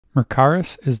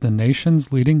Mercaris is the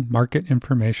nation's leading market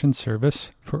information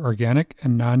service for organic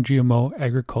and non-GMO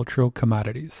agricultural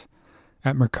commodities.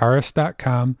 At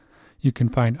Mercaris.com, you can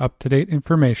find up-to-date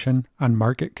information on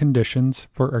market conditions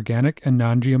for organic and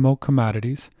non-GMO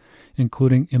commodities,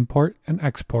 including import and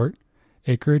export,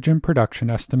 acreage and production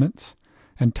estimates,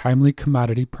 and timely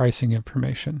commodity pricing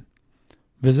information.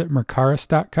 Visit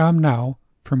Mercaris.com now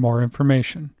for more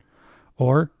information.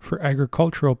 Or, for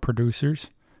agricultural producers,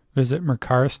 visit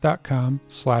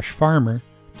Mercaris.com/farmer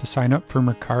to sign up for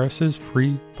Mercaris'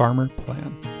 free farmer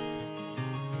plan.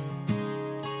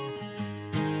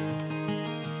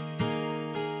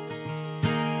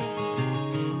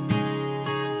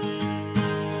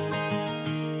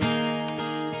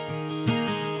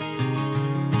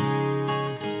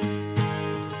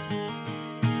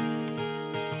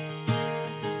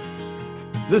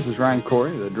 This is Ryan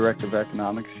Koory, the Director of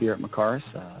Economics here at Mercaris,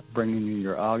 bringing you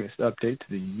your August update to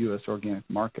the U.S. Organic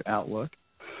Market Outlook.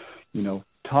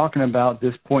 Talking about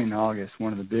this point in August,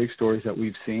 one of the big stories that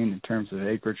we've seen in terms of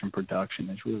acreage and production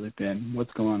has really been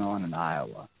what's going on in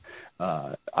Iowa.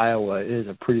 Iowa is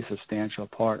a pretty substantial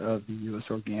part of the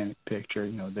U.S. organic picture.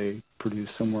 They produce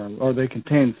they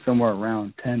contain somewhere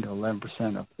around 10 to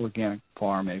 11% of organic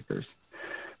farm acres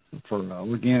for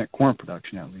organic corn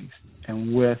production, at least.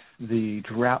 And with the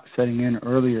drought setting in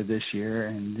earlier this year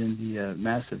and then the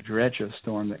massive derecho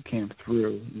storm that came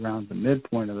through around the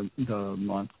midpoint of the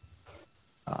month,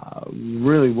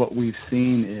 really what we've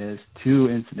seen is two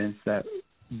incidents that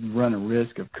run a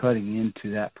risk of cutting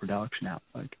into that production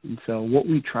outlook. And so what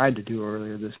we tried to do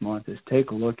earlier this month is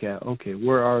take a look at, okay,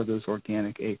 where are those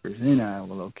organic acres in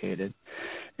Iowa located,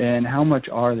 and how much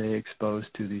are they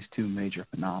exposed to these two major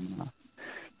phenomena?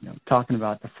 Talking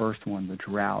about the first one, the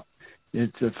drought,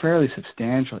 it's a fairly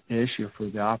substantial issue for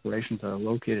the operations that are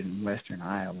located in western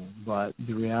Iowa, but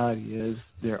the reality is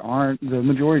the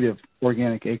majority of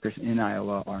organic acres in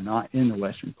Iowa are not in the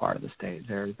western part of the state.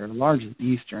 They're largely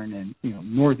eastern and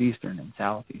northeastern and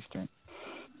southeastern.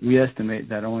 We estimate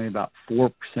that only about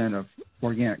 4% of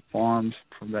organic farms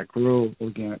that grow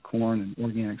organic corn and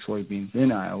organic soybeans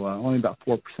in Iowa, only about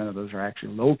 4% of those are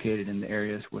actually located in the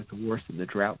areas with the worst of the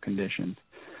drought conditions.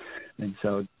 And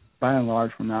so, by and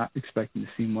large, we're not expecting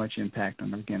to see much impact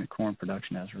on organic corn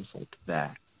production as a result of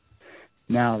that.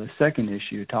 Now, the second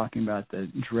issue, talking about the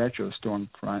derecho storm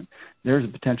front, there's a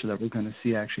potential that we're going to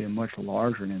see actually a much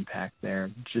larger impact there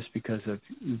just because of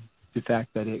the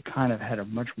fact that it kind of had a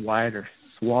much wider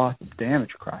swath of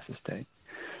damage across the state.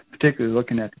 Particularly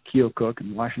looking at the Keokuk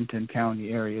and Washington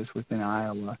County areas within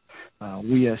Iowa,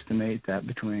 we estimate that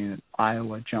between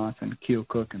Iowa, Johnson,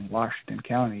 Keokuk, and Washington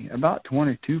County, about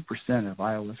 22% of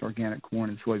Iowa's organic corn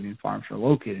and soybean farms are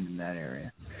located in that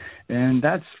area. And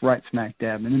that's right smack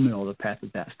dab in the middle of the path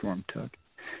that storm took.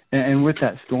 And with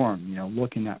that storm,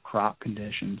 looking at crop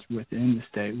conditions within the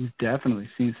state, we've definitely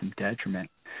seen some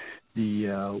detriment.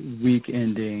 The week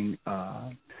ending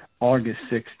August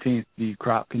 16th, the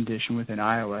crop condition within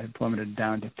Iowa had plummeted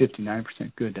down to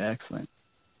 59% good to excellent.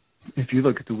 If you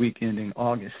look at the week ending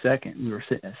August 2nd, we were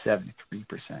sitting at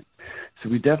 73%. So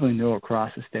we definitely know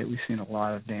across the state we've seen a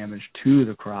lot of damage to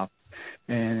the crop,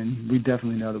 and we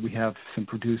definitely know that we have some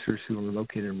producers who are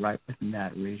located right within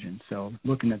that region. So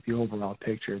looking at the overall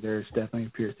picture, there's definitely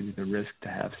appears to be the risk to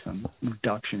have some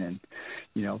reduction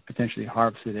in, potentially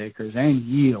harvested acres and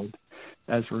yield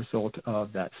as a result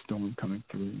of that storm coming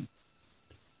through.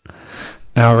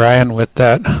 Now, Ryan, with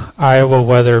that Iowa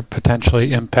weather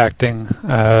potentially impacting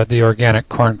the organic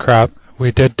corn crop,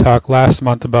 we did talk last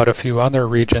month about a few other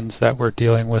regions that were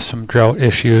dealing with some drought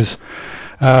issues.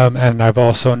 And I've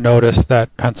also noticed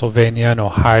that Pennsylvania and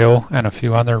Ohio and a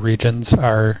few other regions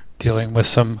are dealing with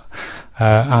some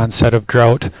onset of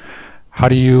drought. How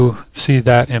do you see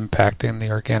that impacting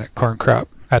the organic corn crop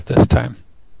at this time?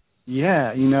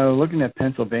 Yeah, looking at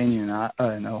Pennsylvania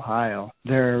and Ohio,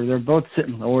 they're both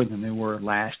sitting lower than they were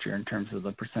last year in terms of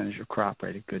the percentage of crop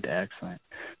rated good to excellent.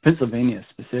 Pennsylvania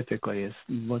specifically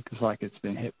looks like it's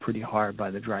been hit pretty hard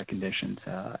by the dry conditions.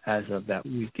 As of that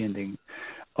week ending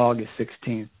August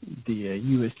 16th, the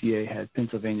USDA had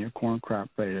Pennsylvania corn crop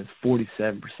rated as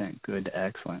 47% good to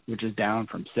excellent, which is down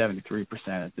from 73%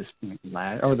 at this point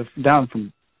down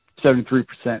from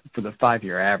 73% for the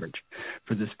 5-year average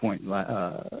for this point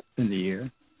in the year.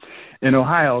 In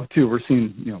Ohio, too, we're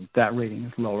seeing, that rating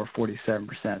is lower,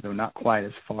 47%, though not quite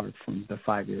as far from the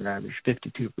 5-year average,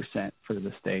 52% for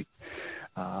the state.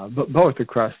 But both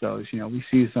across those, we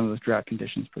see some of those drought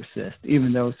conditions persist,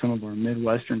 even though some of our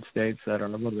Midwestern states that are a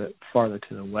little bit farther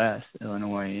to the west,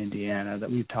 Illinois, Indiana, that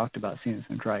we've talked about seeing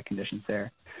some dry conditions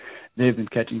there, they've been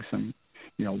catching some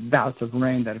bouts of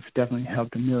rain that have definitely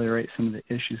helped ameliorate some of the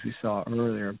issues we saw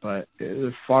earlier. But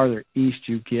the farther east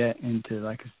you get into,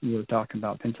 like we were talking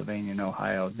about, Pennsylvania and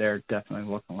Ohio, they're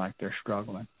definitely looking like they're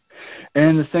struggling.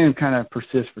 And the same kind of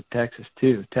persists for Texas,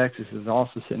 too. Texas is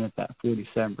also sitting at that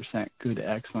 47% good to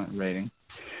excellent rating,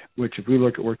 which if we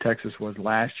look at where Texas was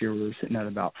last year, we were sitting at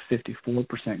about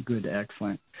 54% good to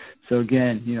excellent. So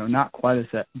again, not quite as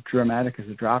that dramatic as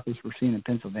the drop as we're seeing in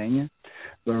Pennsylvania,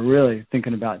 but really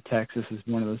thinking about Texas as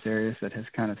one of those areas that has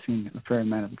kind of seen a fair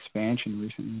amount of expansion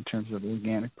recently in terms of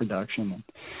organic production,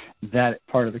 and that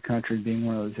part of the country being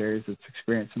one of those areas that's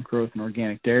experienced some growth in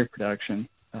organic dairy production.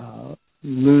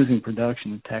 Losing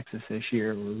production in Texas this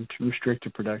year, or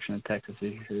restricted production in Texas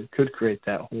this year, could create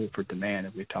that hole for demand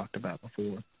that we talked about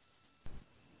before.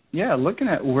 Yeah, looking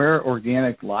at where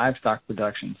organic livestock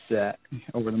production set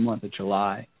over the month of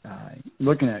July,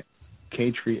 looking at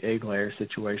cage-free egg layer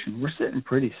situation, we're sitting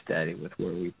pretty steady with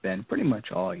where we've been pretty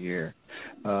much all year.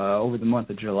 Over the month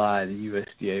of July, the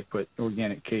USDA put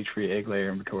organic cage-free egg layer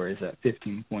inventories at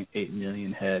 15.8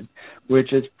 million head,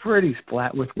 which is pretty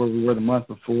flat with where we were the month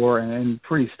before and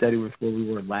pretty steady with where we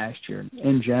were last year.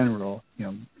 In general,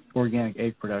 organic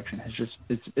egg production has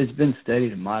it's been steady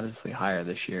to modestly higher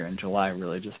this year, and July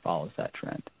really just follows that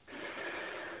trend.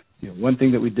 One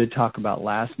thing that we did talk about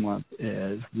last month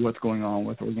is what's going on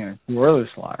with organic broiler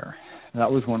slaughter.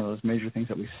 That was one of those major things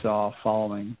that we saw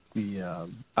following the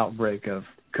outbreak of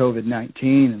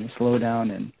COVID-19 and the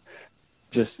slowdown in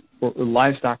just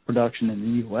livestock production in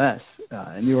the U.S.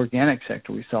 In the organic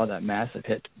sector, we saw that massive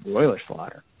hit to broiler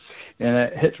slaughter. And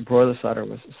that hit to broiler slaughter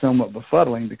was somewhat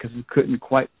befuddling because we couldn't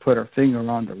quite put our finger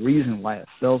on the reason why it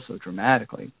fell so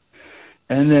dramatically.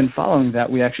 And then following that,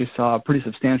 we actually saw a pretty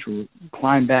substantial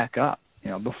climb back up.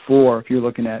 Before, if you're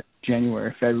looking at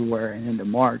January, February, and into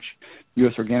March,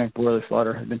 U.S. organic broiler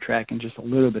slaughter had been tracking just a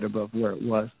little bit above where it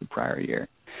was the prior year.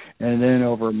 And then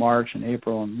over March and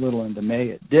April and a little into May,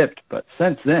 it dipped. But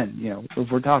since then, if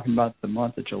we're talking about the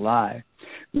month of July,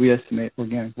 we estimate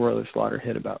organic broiler slaughter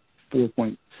hit about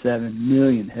 4.7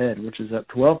 million head, which is up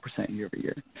 12% year over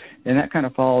year. And that kind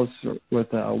of follows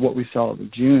with what we saw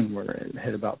in June, where it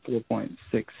hit about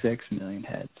 4.66 million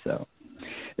head. So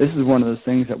this is one of those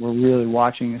things that we're really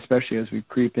watching, especially as we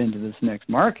creep into this next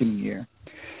marketing year.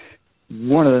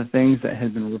 One of the things that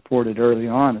had been reported early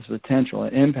on is the potential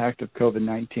impact of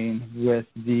COVID-19 with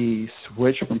the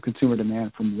switch from consumer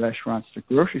demand from restaurants to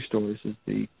grocery stores is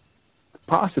the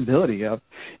possibility of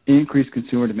increased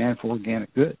consumer demand for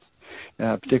organic goods.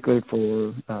 Particularly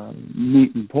for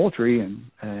meat and poultry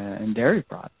and dairy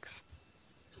products.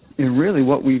 And really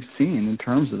what we've seen in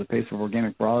terms of the pace of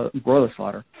organic broiler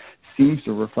slaughter seems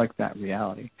to reflect that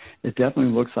reality. It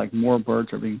definitely looks like more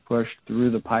birds are being pushed through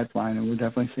the pipeline, and we're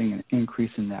definitely seeing an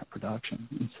increase in that production.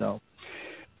 And so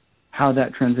how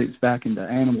that translates back into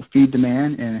animal feed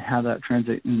demand and how that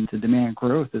translates into demand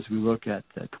growth as we look at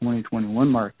the 2021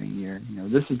 marketing year,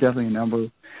 this is definitely a number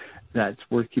that's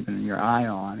worth keeping your eye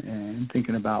on and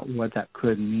thinking about what that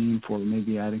could mean for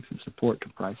maybe adding some support to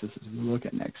prices as we look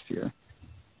at next year.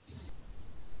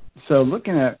 So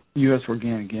looking at U.S.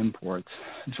 organic imports,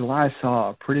 July saw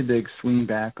a pretty big swing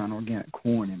back on organic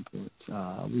corn imports.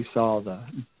 We saw the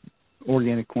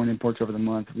organic corn imports over the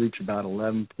month reach about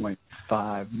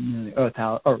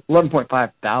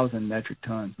 11.5 thousand metric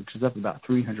tons, which is up about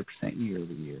 300% year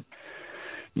over year.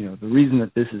 The reason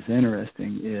that this is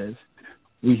interesting is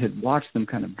we had watched them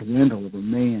kind of dwindle over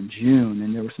May and June,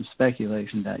 and there was some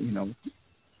speculation that,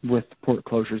 with the port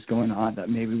closures going on, that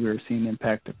maybe we were seeing the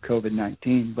impact of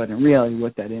COVID-19. But in reality,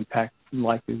 what that impact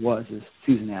likely was is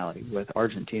seasonality, with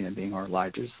Argentina being our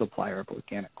largest supplier of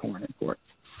organic corn imports.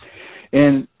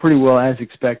 And pretty well as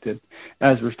expected,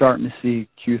 as we're starting to see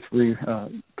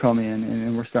Q3 come in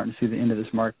and we're starting to see the end of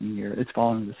this marketing year, it's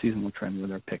following the seasonal trend where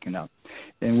they're picking up.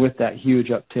 And with that huge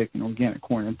uptick in organic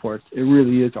corn imports, it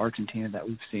really is Argentina that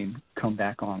we've seen come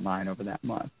back online over that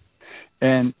month.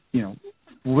 And,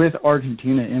 with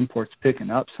Argentina imports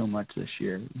picking up so much this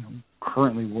year,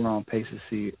 currently we're on pace to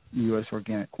see U.S.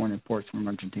 organic corn imports from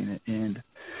Argentina end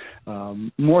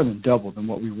more than double than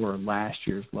what we were last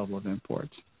year's level of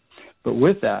imports. But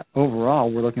with that,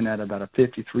 overall, we're looking at about a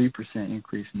 53%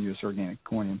 increase in U.S. organic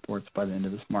corn imports by the end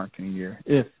of this marketing year,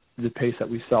 if the pace that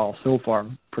we saw so far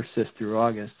persists through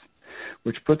August,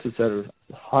 which puts us at the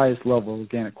highest level of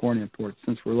organic corn imports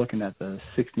since we're looking at the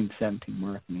 16-17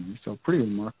 marketing year. So a pretty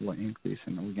remarkable increase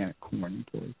in organic corn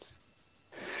imports.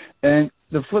 And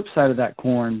the flip side of that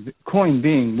coin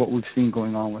being what we've seen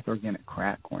going on with organic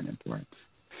crack corn imports.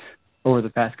 Over the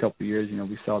past couple of years,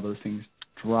 we saw those things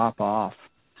drop off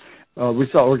we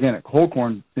saw organic whole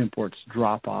corn imports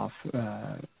drop off,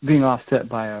 being offset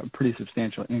by a pretty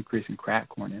substantial increase in cracked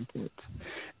corn imports.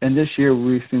 And this year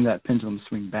we've seen that pendulum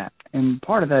swing back. And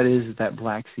part of that is that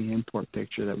Black Sea import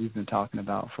picture that we've been talking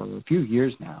about for a few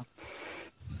years now.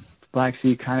 Black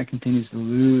Sea kind of continues to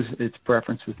lose its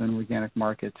preference within organic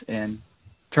markets, and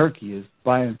Turkey is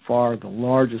by and far the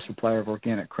largest supplier of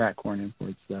organic cracked corn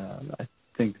imports. I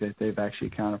think that they've actually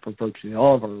accounted for virtually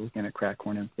all of our organic cracked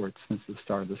corn imports since the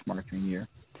start of this marketing year.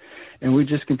 And we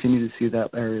just continue to see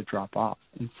that area drop off.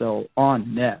 And so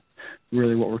on net,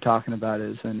 really what we're talking about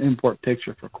is an import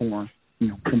picture for corn,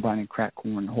 combining cracked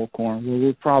corn and whole corn, where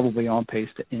we're probably on pace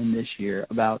to end this year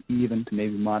about even to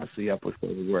maybe modestly up with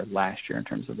where we were last year in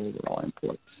terms of overall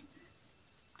imports.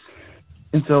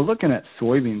 And so looking at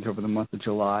soybeans over the month of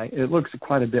July, it looks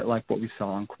quite a bit like what we saw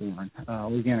on corn.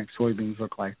 Organic soybeans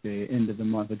look like they ended the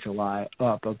month of July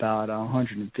up about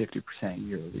 150%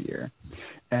 year over year.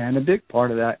 And a big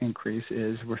part of that increase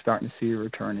is we're starting to see a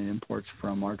return in imports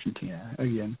from Argentina.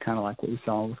 Again, kind of like what we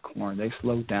saw with corn. They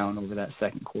slowed down over that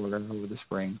second quarter, over the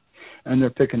spring. And they're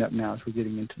picking up now as we're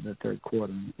getting into the third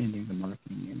quarter and ending the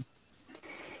marketing year.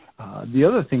 The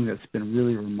other thing that's been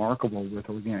really remarkable with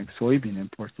organic soybean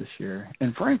imports this year,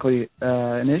 and frankly,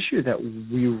 an issue that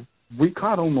we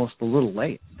caught almost a little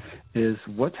late, is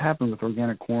what's happened with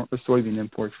organic corn or soybean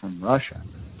imports from Russia.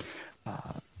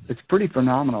 It's pretty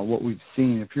phenomenal what we've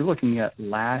seen. If you're looking at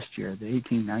last year, the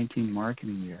 18-19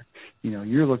 marketing year,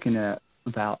 you're looking at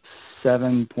about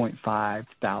 7.5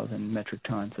 thousand metric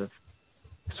tons of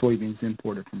soybeans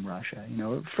imported from Russia.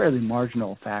 A fairly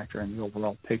marginal factor in the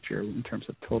overall picture in terms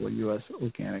of total U.S.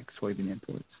 organic soybean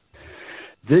imports.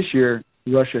 This year,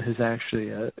 Russia has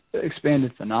actually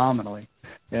expanded phenomenally,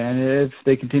 and if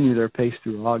they continue their pace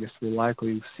through August, we'll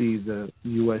likely see the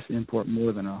U.S. import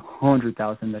more than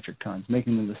 100,000 metric tons,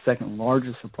 making them the second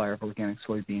largest supplier of organic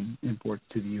soybean imports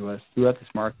to the U.S. throughout this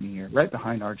marketing year, right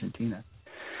behind Argentina.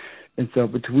 And so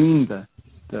between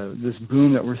this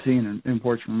boom that we're seeing in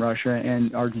imports from Russia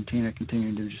and Argentina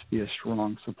continuing to just be a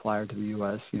strong supplier to the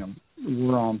U.S.,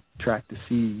 we're on track to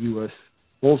see U.S.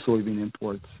 whole soybean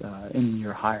imports in the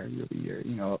year higher year over year,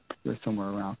 up somewhere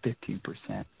around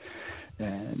 15%.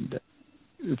 And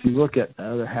if you look at the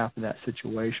other half of that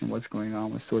situation, what's going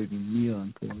on with soybean meal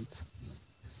imports,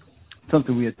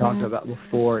 something we had talked about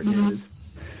before is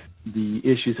the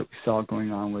issues that we saw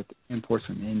going on with imports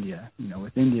from India.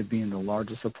 With India being the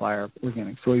largest supplier of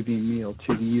organic soybean meal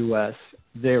to the U.S.,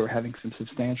 they were having some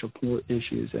substantial port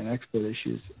issues and export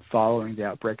issues following the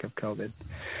outbreak of COVID.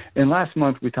 And last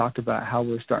month we talked about how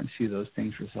we're starting to see those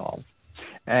things resolved.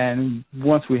 And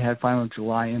once we had final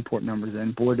July import numbers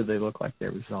in, boy, did they look like they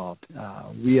resolved.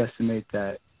 We estimate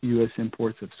that U.S.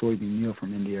 imports of soybean meal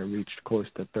from India reached close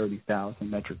to 30,000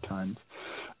 metric tons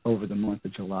over the month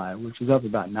of July, which is up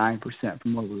about 9%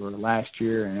 from where we were last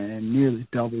year and nearly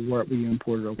double what we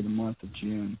imported over the month of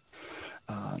June.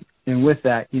 And with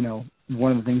that,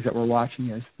 one of the things that we're watching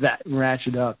is that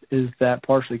ratchet up. Is that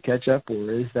partially catch up,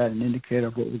 or is that an indicator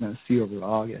of what we're going to see over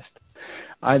August?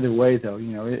 Either way, though,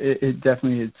 it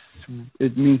definitely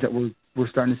it means that we're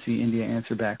starting to see India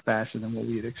answer back faster than what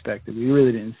we had expected. We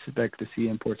really didn't expect to see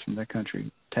imports from that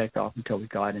country take off until we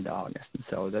got into August. And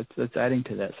so that's adding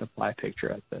to that supply picture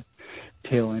at the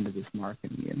tail end of this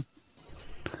marketing year.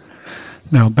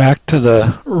 Now back to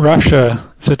the Russia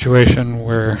situation,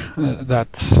 where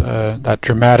that's that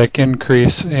dramatic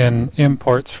increase in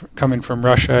imports coming from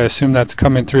Russia. I assume that's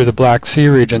coming through the Black Sea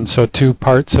region. So two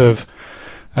parts of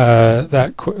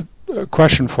that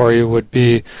question for you would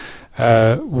be,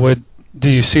 do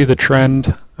you see the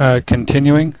trend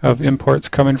continuing of imports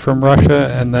coming from Russia?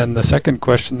 And then the second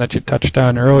question that you touched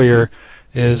on earlier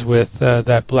is with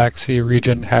that Black Sea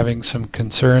region having some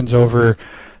concerns over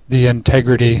the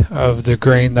integrity of the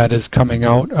grain that is coming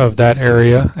out of that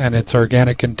area and its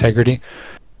organic integrity.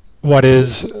 I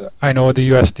know the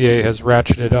USDA has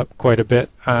ratcheted up quite a bit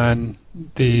on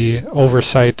the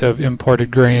oversight of imported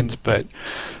grains, but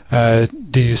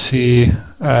do you see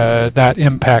that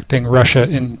impacting Russia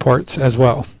imports as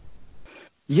well?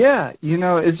 Yeah,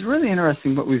 it's really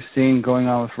interesting what we've seen going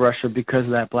on with Russia because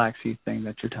of that Black Sea thing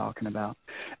that you're talking about.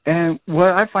 And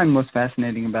what I find most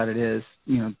fascinating about it is,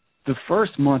 the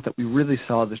first month that we really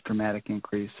saw this dramatic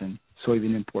increase in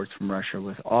soybean imports from Russia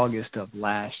was August of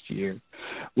last year,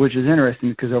 which is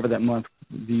interesting because over that month,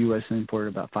 the U.S. imported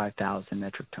about 5,000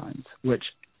 metric tons,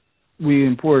 which we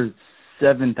imported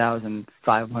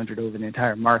 7,500 over the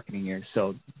entire marketing year.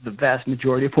 So the vast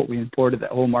majority of what we imported that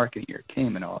whole marketing year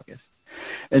came in August.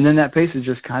 And then that pace has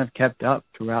just kind of kept up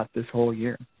throughout this whole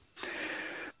year.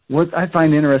 What I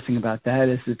find interesting about that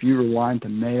is if you rewind to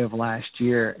May of last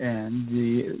year, and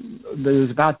it was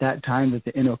about that time that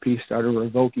the NOP started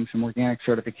revoking some organic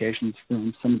certifications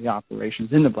from some of the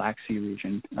operations in the Black Sea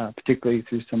region, particularly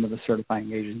through some of the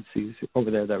certifying agencies over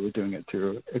there that were doing it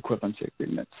through equivalency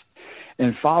agreements.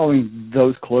 And following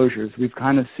those closures, we've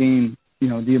kind of seen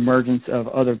the emergence of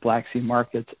other Black Sea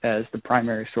markets as the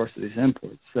primary source of these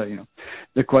imports. So,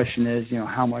 the question is,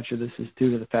 how much of this is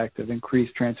due to the fact of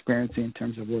increased transparency in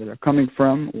terms of where they're coming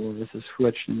from, or this is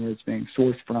switched and where it's being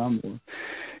sourced from, or,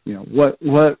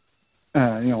 what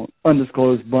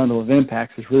undisclosed bundle of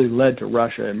impacts has really led to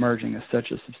Russia emerging as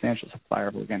such a substantial supplier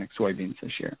of organic soybeans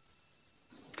this year.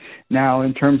 Now,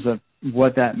 in terms of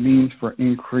what that means for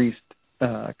increased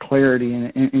clarity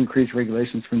and increased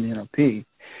regulations from the NOP,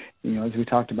 as we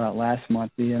talked about last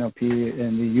month, the NOP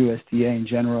and the USDA in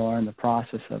general are in the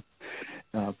process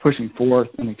of pushing forth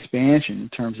an expansion in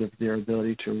terms of their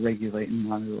ability to regulate and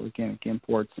monitor organic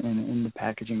imports and the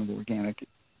packaging of organic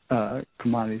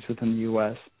commodities within the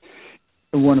U.S.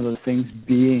 One of those things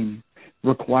being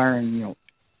requiring,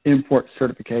 import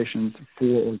certifications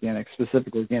for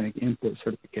specific organic import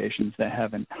certifications that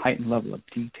have a heightened level of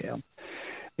detail.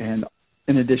 And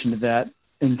in addition to that,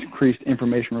 increased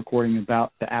information recording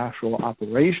about the actual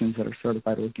operations that are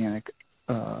certified organic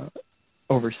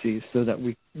overseas, so that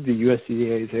the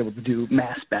USDA is able to do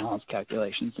mass balance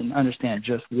calculations and understand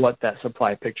just what that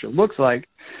supply picture looks like,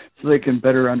 so they can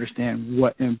better understand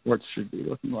what imports should be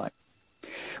looking like.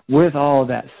 With all of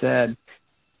that said,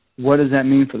 what does that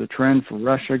mean for the trend for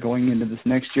Russia going into this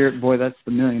next year? Boy, that's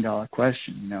the million-dollar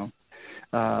question,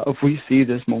 If we see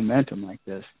this momentum like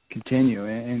this continue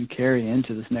and carry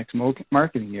into this next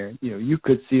marketing year, you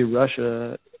could see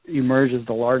Russia emerge as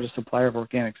the largest supplier of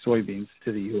organic soybeans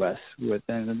to the U.S.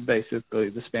 within basically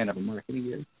the span of a marketing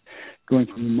year, going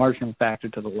from a marginal factor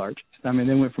to the largest. I mean,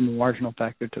 they went from a marginal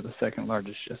factor to the second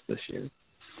largest just this year.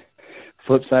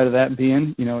 Flip side of that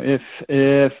being,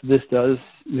 if this does,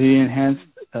 the enhanced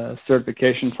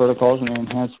certification protocols and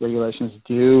enhanced regulations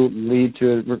do lead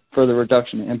to a further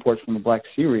reduction in imports from the Black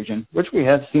Sea region, which we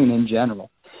have seen in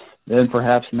general, then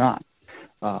perhaps not.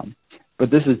 But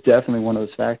this is definitely one of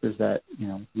those factors that,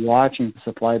 watching the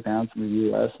supply bounce in the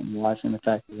U.S. and watching the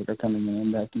factors that are coming in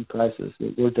and impacting prices,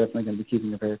 we're definitely going to be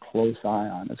keeping a very close eye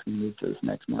on as we move to this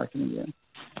next marketing year.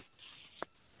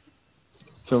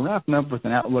 So wrapping up with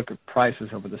an outlook of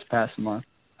prices over this past month,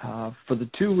 for the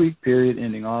 2-week period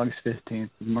ending August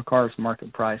 15th, the Mercaris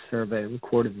Market Price Survey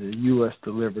recorded the U.S.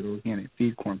 delivered organic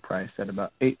feed corn price at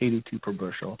about $8.82 per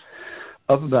bushel,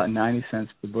 up about 90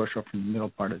 cents per bushel from the middle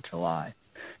part of July.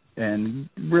 And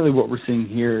really what we're seeing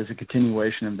here is a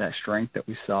continuation of that strength that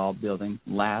we saw building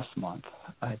last month,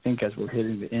 I think, as we're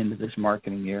hitting the end of this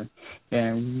marketing year.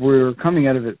 And we're coming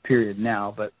out of it period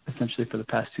now, but essentially for the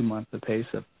past 2 months, the pace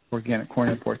of organic corn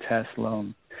imports has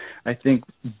slowed. I think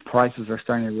prices are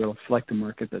starting to reflect a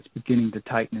market that's beginning to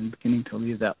tighten and beginning to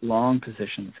leave that long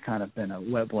position that's kind of been a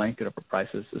wet blanket over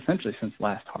prices essentially since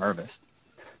last harvest.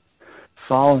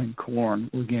 Following corn,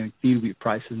 organic feed wheat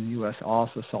prices in the U.S.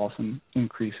 also saw some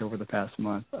increase over the past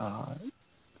month. The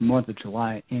month of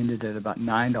July ended at about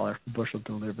 $9 per bushel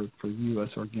delivered for U.S.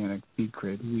 organic feed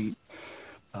grade wheat,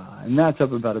 and that's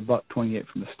up about $1.28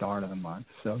 from the start of the month.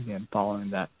 So again, following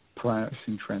that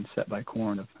pricing trend set by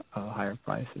corn of higher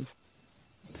prices.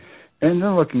 And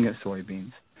then looking at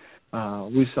soybeans,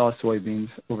 we saw soybeans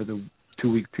over the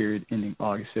 2-week period ending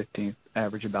August 15th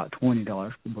average about $20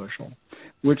 per bushel,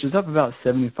 which is up about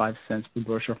 75 cents per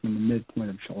bushel from the midpoint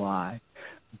of July.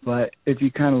 But if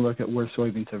you kind of look at where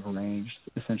soybeans have ranged,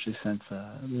 essentially since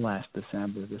last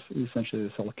December, essentially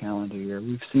this whole calendar year,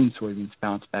 we've seen soybeans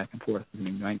bounce back and forth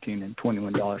between $19 and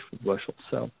 $21 per bushel.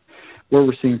 So where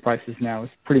we're seeing prices now is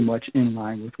pretty much in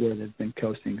line with where they've been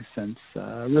coasting since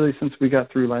we got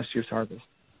through last year's harvest.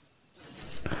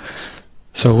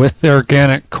 So with the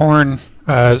organic corn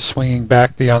swinging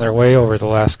back the other way over the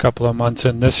last couple of months,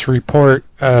 in this report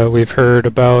we've heard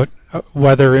about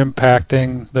weather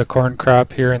impacting the corn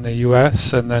crop here in the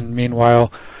U.S., and then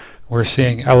meanwhile we're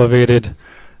seeing elevated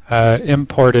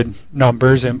imported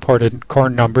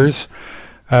corn numbers.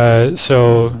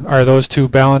 So are those two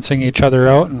balancing each other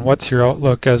out, and what's your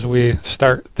outlook as we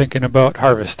start thinking about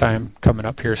harvest time coming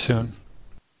up here soon?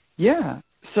 Yeah,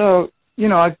 so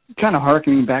I kind of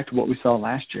harkening back to what we saw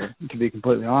last year, to be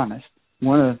completely honest.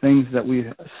 One of the things that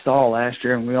we saw last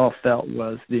year and we all felt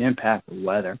was the impact of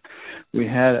weather. We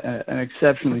had an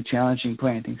exceptionally challenging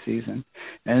planting season,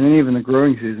 and then even the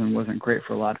growing season wasn't great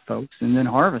for a lot of folks, and then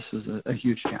harvest was a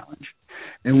huge challenge.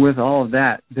 And with all of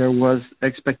that, there was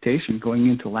expectation going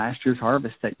into last year's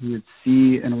harvest that you would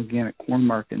see an organic corn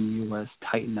market in the U.S.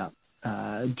 tighten up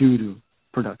due to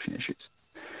production issues.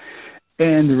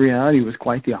 And the reality was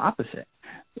quite the opposite.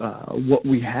 What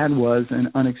we had was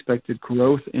an unexpected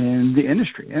growth in the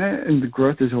industry. And the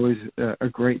growth is always a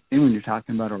great thing when you're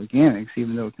talking about organics,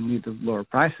 even though it can lead to lower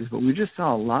prices. But we just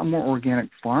saw a lot more organic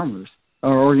farmers,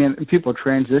 or organic people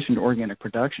transition to organic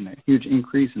production, a huge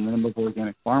increase in the number of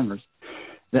organic farmers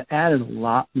that added a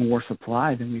lot more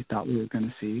supply than we thought we were going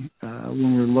to see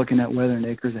when we were looking at weathering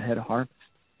acres ahead of harvest.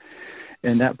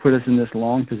 And that put us in this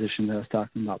long position that I was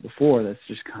talking about before that's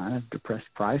just kind of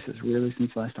depressed prices really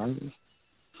since last harvest.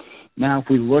 Now, if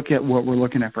we look at what we're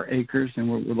looking at for acres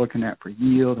and what we're looking at for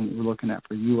yield and what we're looking at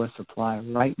for U.S. supply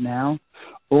right now,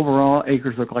 overall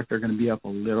acres look like they're going to be up a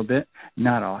little bit,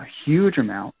 not a huge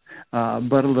amount,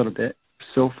 but a little bit.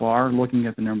 So far, looking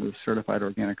at the number of certified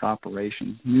organic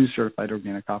operations, new certified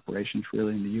organic operations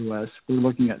really in the U.S., we're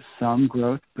looking at some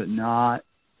growth, but not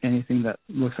anything that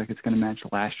looks like it's going to match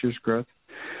last year's growth.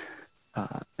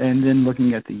 And then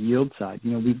looking at the yield side,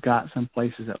 we've got some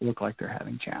places that look like they're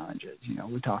having challenges.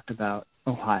 We talked about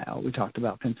Ohio. We talked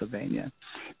about Pennsylvania.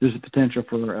 There's a potential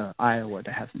for Iowa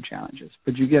to have some challenges.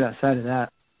 But you get outside of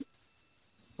that,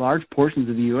 large portions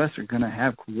of the U.S. are going to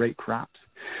have great crops.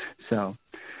 So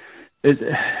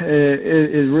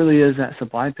it really is that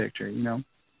supply picture.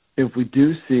 If we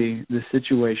do see the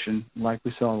situation like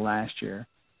we saw last year,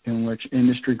 in which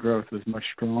industry growth was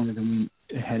much stronger than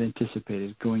we had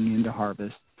anticipated going into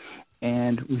harvest,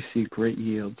 and we see great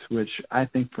yields, which I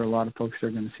think for a lot of folks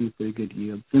they're going to see pretty good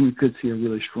yields, then we could see a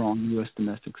really strong U.S.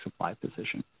 domestic supply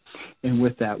position. And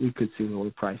with that, we could see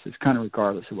lower prices, kind of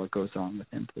regardless of what goes on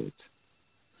with imports.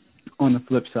 On the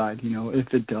flip side,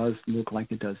 if it does look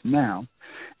like it does now,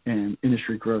 and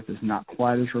industry growth is not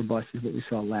quite as robust as what we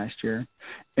saw last year,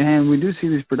 and we do see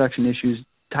these production issues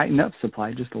tighten up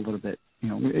supply just a little bit,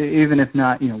 even if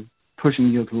not, pushing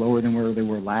yields lower than where they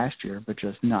were last year, but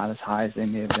just not as high as they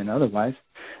may have been otherwise,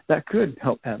 that could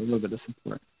help add a little bit of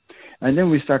support. And then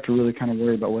we start to really kind of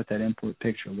worry about what that import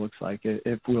picture looks like.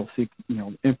 If we'll see,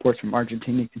 imports from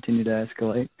Argentina continue to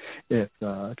escalate, if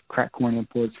cracked corn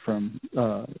imports from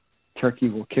Turkey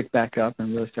will kick back up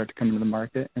and really start to come into the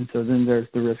market. And so then there's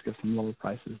the risk of some lower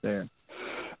prices there.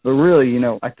 But really,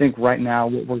 I think right now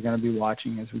what we're going to be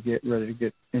watching as we get ready to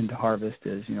get into harvest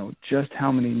is, just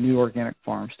how many new organic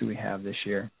farms do we have this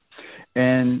year?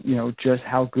 And, just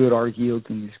how good are yields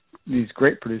in these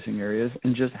grape producing areas,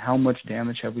 and just how much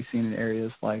damage have we seen in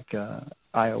areas like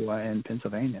Iowa and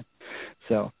Pennsylvania.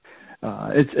 So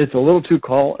it's a little too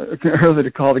early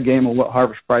to call the game on what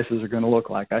harvest prices are going to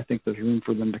look like. I think there's room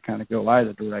for them to kind of go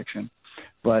either direction.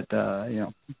 But,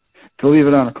 to leave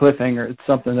it on a cliffhanger, it's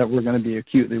something that we're going to be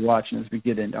acutely watching as we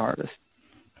get into harvest.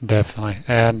 Definitely.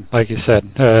 And like you said,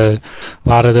 a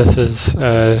lot of this is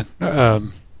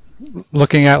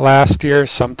looking at last year.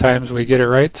 Sometimes we get it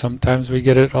right, sometimes we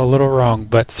get it a little wrong,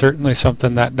 but certainly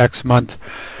something that next month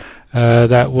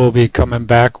that we'll be coming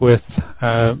back with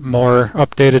more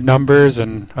updated numbers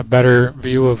and a better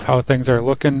view of how things are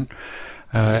looking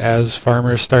as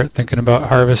farmers start thinking about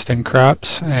harvesting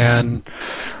crops. And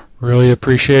really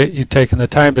appreciate you taking the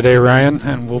time today, Ryan,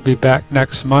 and we'll be back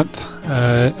next month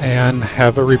and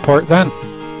have a report then.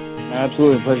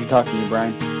 Absolutely. Pleasure talking to you,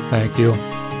 Brian. Thank you.